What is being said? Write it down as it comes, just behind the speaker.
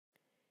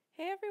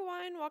Hey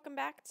everyone, welcome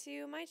back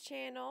to my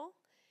channel.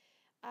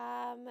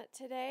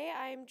 Today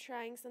I'm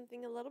trying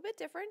something a little bit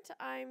different.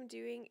 I'm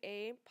doing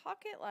a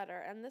pocket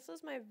letter, and this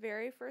was my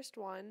very first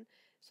one,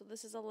 so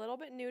this is a little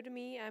bit new to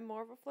me. I'm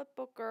more of a flip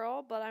book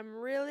girl, but I'm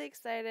really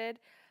excited.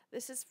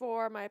 This is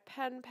for my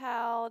pen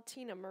pal,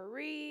 Tina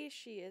Marie.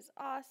 She is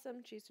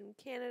awesome. She's from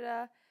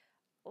Canada.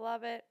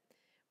 Love it.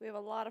 We have a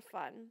lot of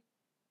fun.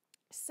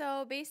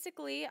 So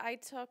basically, I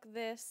took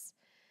this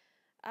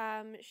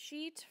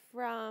sheet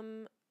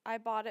from, I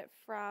bought it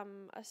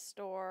from a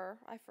store.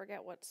 I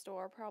forget what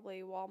store,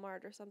 probably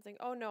Walmart or something.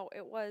 Oh no,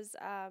 it was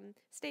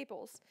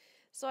Staples.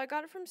 So I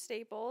got it from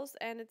Staples,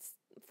 and it's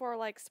for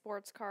like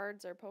sports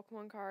cards or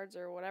Pokemon cards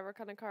or whatever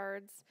kind of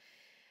cards.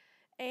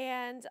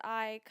 And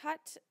I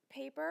cut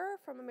paper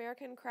from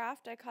American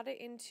Craft. I cut it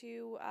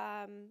into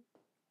I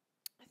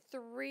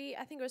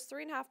think it was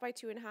 3.5 by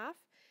 2.5,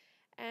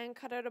 and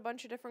cut out a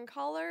bunch of different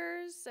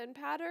colors and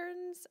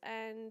patterns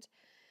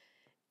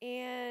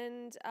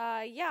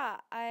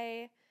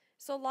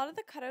so a lot of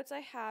the cutouts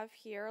I have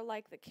here,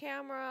 like the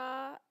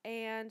camera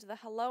and the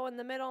hello in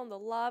the middle and the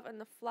love and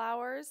the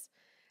flowers,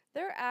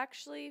 they're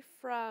actually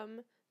from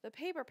the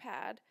paper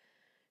pad.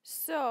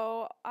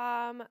 So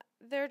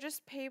they're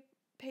just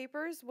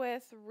papers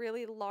with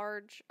really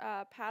large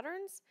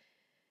patterns,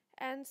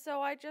 and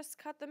so I just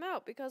cut them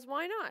out because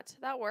why not?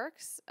 That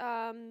works.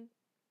 And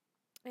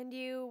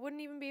you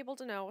wouldn't even be able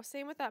to know.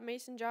 Same with that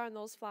mason jar and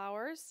those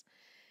flowers.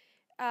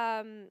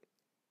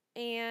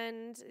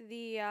 And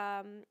the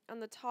on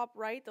the top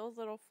right, those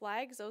little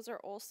flags, those are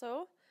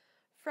also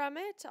from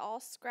it, all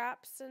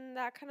scraps and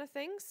that kind of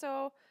thing.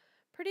 So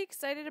pretty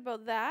excited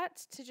about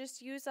that, to just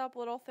use up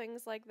little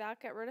things like that,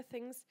 get rid of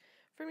things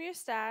from your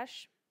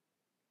stash.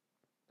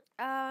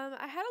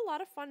 I had a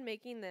lot of fun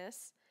making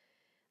this.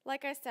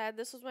 Like I said,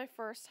 this was my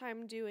first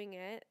time doing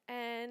it,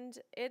 and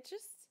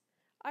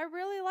I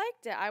really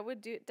liked it. I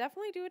would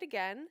definitely do it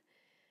again.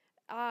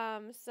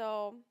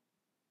 So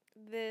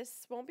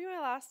this won't be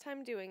my last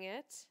time doing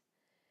it.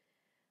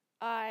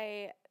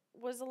 I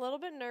was a little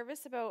bit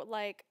nervous about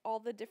like all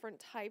the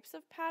different types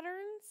of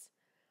patterns,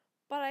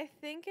 but I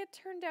think it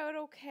turned out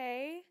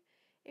okay.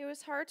 It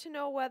was hard to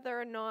know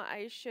whether or not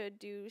I should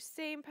do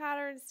same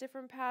patterns,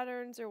 different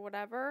patterns, or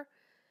whatever,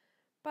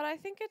 but I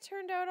think it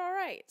turned out all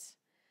right.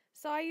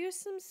 So I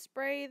used some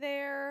spray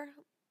there,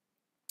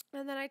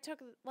 and then I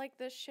took like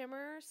the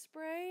shimmer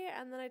spray,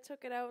 and then I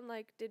took it out and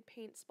like did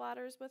paint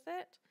splatters with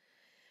it.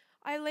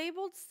 I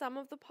labeled some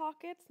of the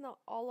pockets, not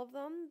all of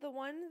them. The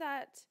one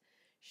that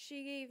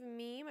she gave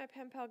me, my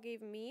pen pal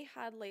gave me,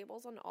 had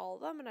labels on all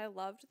of them, and I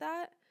loved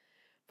that.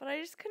 But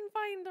I just couldn't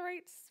find the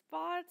right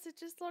spots. It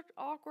just looked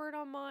awkward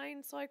on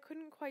mine, so I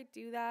couldn't quite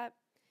do that.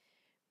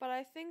 But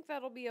I think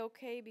that'll be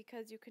okay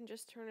because you can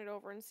just turn it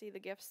over and see the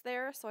gifts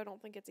there, so I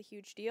don't think it's a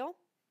huge deal.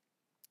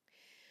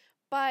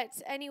 But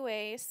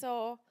anyway,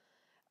 so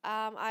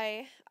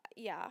I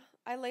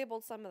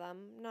labeled some of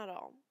them, not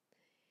all.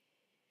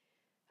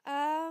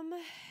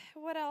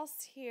 What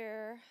else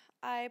here?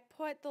 I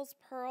put those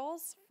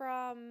pearls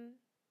from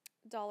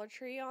Dollar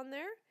Tree on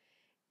there,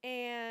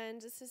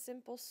 and it's a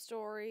Simple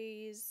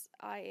Stories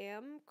I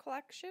Am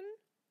collection.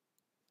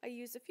 I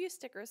used a few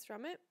stickers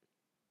from it.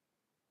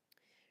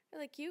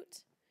 Really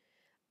cute.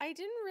 I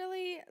didn't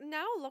really,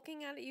 now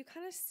looking at it, you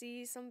kind of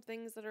see some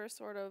things that are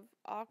sort of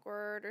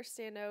awkward or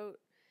stand out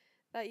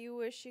that you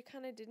wish you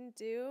kind of didn't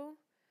do.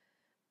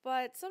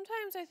 But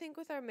sometimes I think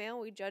with our mail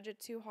we judge it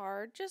too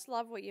hard. Just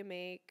love what you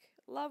make.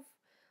 Love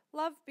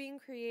being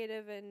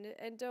creative,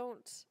 and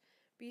don't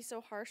be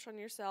so harsh on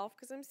yourself,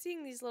 because I'm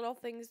seeing these little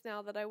things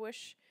now that I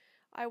wish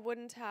I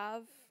wouldn't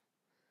have.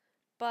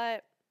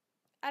 But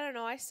I don't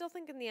know, I still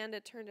think in the end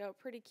it turned out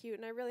pretty cute,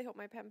 and I really hope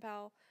my pen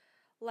pal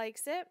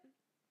likes it.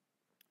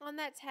 On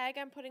that tag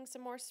I'm putting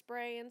some more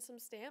spray and some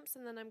stamps,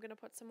 and then I'm going to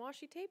put some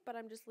washi tape, but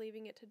I'm just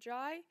leaving it to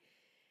dry.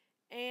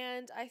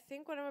 And I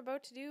think what I'm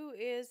about to do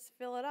is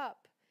fill it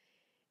up.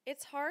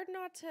 It's hard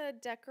not to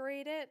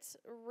decorate it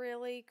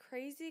really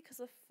crazy because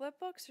with flip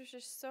books there's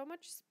just so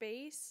much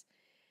space,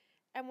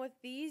 and with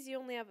these you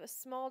only have a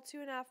small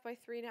 2.5 by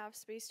 3.5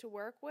 space to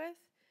work with,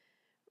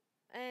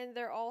 and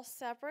they're all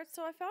separate,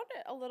 so I found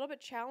it a little bit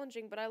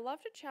challenging, but I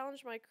love to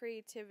challenge my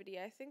creativity.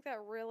 I think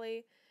that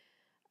really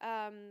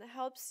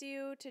helps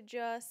you to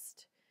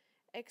just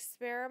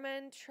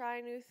experiment,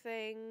 try new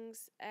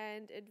things,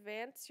 and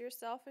advance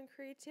yourself in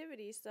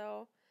creativity,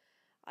 so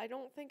I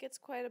don't think it's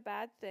quite a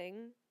bad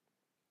thing.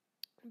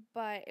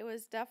 But it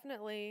was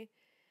definitely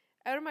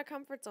out of my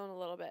comfort zone a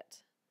little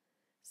bit.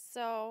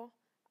 So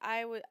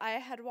I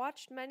had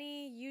watched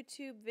many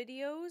YouTube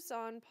videos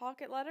on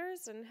pocket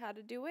letters and how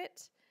to do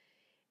it,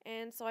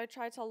 and so I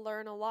tried to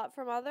learn a lot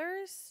from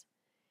others.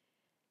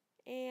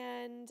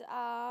 And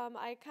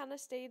I kind of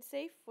stayed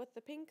safe with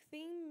the pink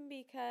theme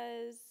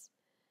because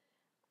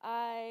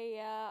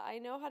I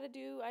know how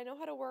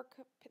to work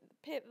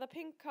the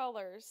pink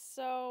colors.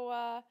 So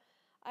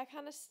I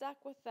kind of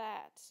stuck with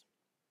that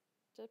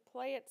to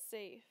play it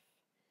safe.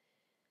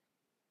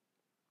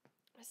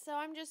 So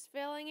I'm just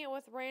filling it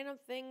with random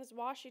things: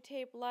 washi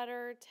tape,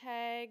 letter,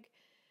 tag,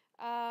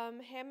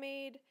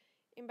 handmade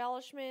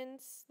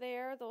embellishments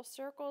there, those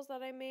circles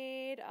that I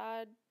made,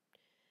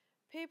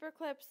 paper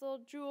clips, little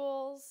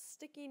jewels,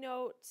 sticky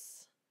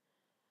notes,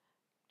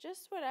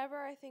 just whatever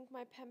I think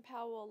my pen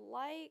pal will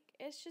like.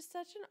 It's just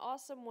such an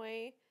awesome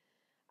way.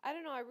 I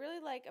don't know, I really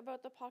like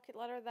about the pocket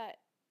letter that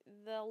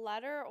the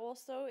letter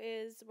also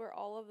is where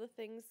all of the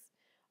things,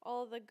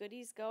 all of the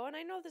goodies go. And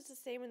I know that's the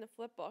same in the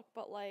flip book,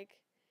 but like,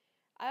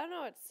 I don't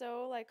know, it's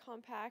so like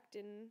compact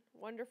and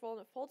wonderful,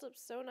 and it folds up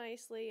so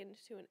nicely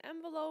into an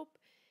envelope.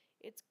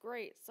 It's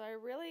great. So I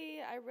really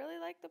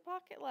like the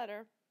pocket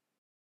letter.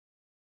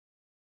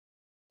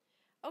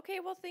 Okay,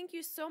 well, thank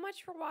you so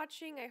much for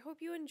watching. I hope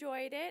you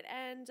enjoyed it,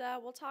 and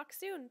we'll talk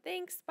soon.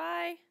 Thanks.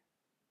 Bye.